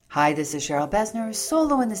Hi, this is Cheryl Besner,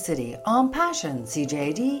 Solo in the City on Passion,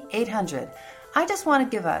 CJAD 800. I just want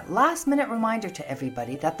to give a last-minute reminder to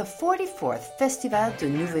everybody that the 44th Festival de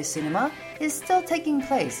Nouveau Cinéma is still taking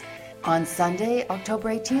place. On Sunday, October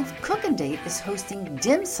 18th, Cook and Date is hosting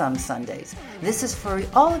Dim Sum Sundays. This is for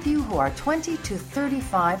all of you who are 20 to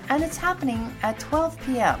 35, and it's happening at 12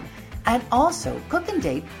 p.m. And also, Cook and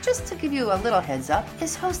Date, just to give you a little heads up,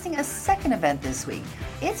 is hosting a second event this week.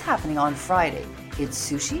 It's happening on Friday.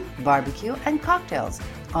 It's sushi, barbecue, and cocktails.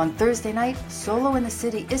 On Thursday night, Solo in the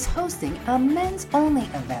City is hosting a men's-only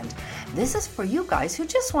event. This is for you guys who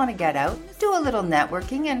just want to get out, do a little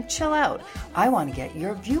networking, and chill out. I want to get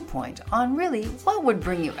your viewpoint on really what would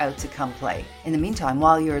bring you out to come play. In the meantime,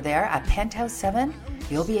 while you're there at Penthouse 7,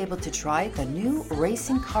 you'll be able to try the new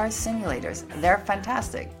racing car simulators. They're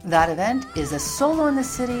fantastic. That event is a Solo in the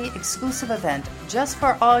City exclusive event just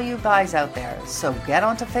for all you guys out there. So get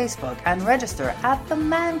onto Facebook and register at the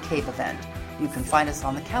Man Cave event. You can find us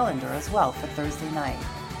on the calendar as well for Thursday night.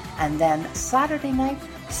 And then Saturday night,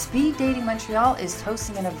 Speed Dating Montreal is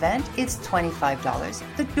hosting an event. It's $25.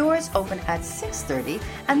 The doors open at 6:30,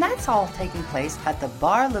 and that's all taking place at the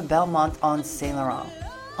Bar Le Belmont on Saint Laurent.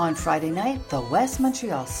 On Friday night, the West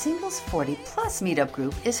Montreal Singles 40 Plus meetup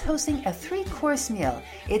group is hosting a 3-course meal.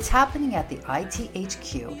 It's happening at the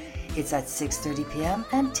ITHQ. It's at 6:30 p.m.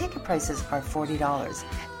 and ticket prices are $40.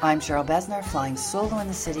 I'm Cheryl Besner, flying Solo in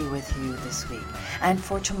the City with you this week. And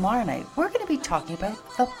for tomorrow night, we're going to be talking about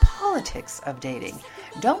the politics of dating.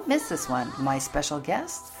 Don't miss this one. My special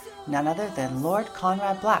guest, none other than Lord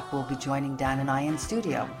Conrad Black, will be joining Dan and I in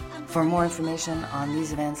studio. For more information on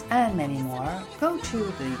these events and many more, go to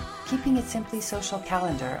the Keeping It Simply social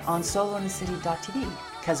calendar on solointhecity.tv,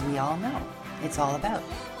 because we all know it's all about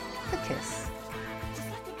the kiss.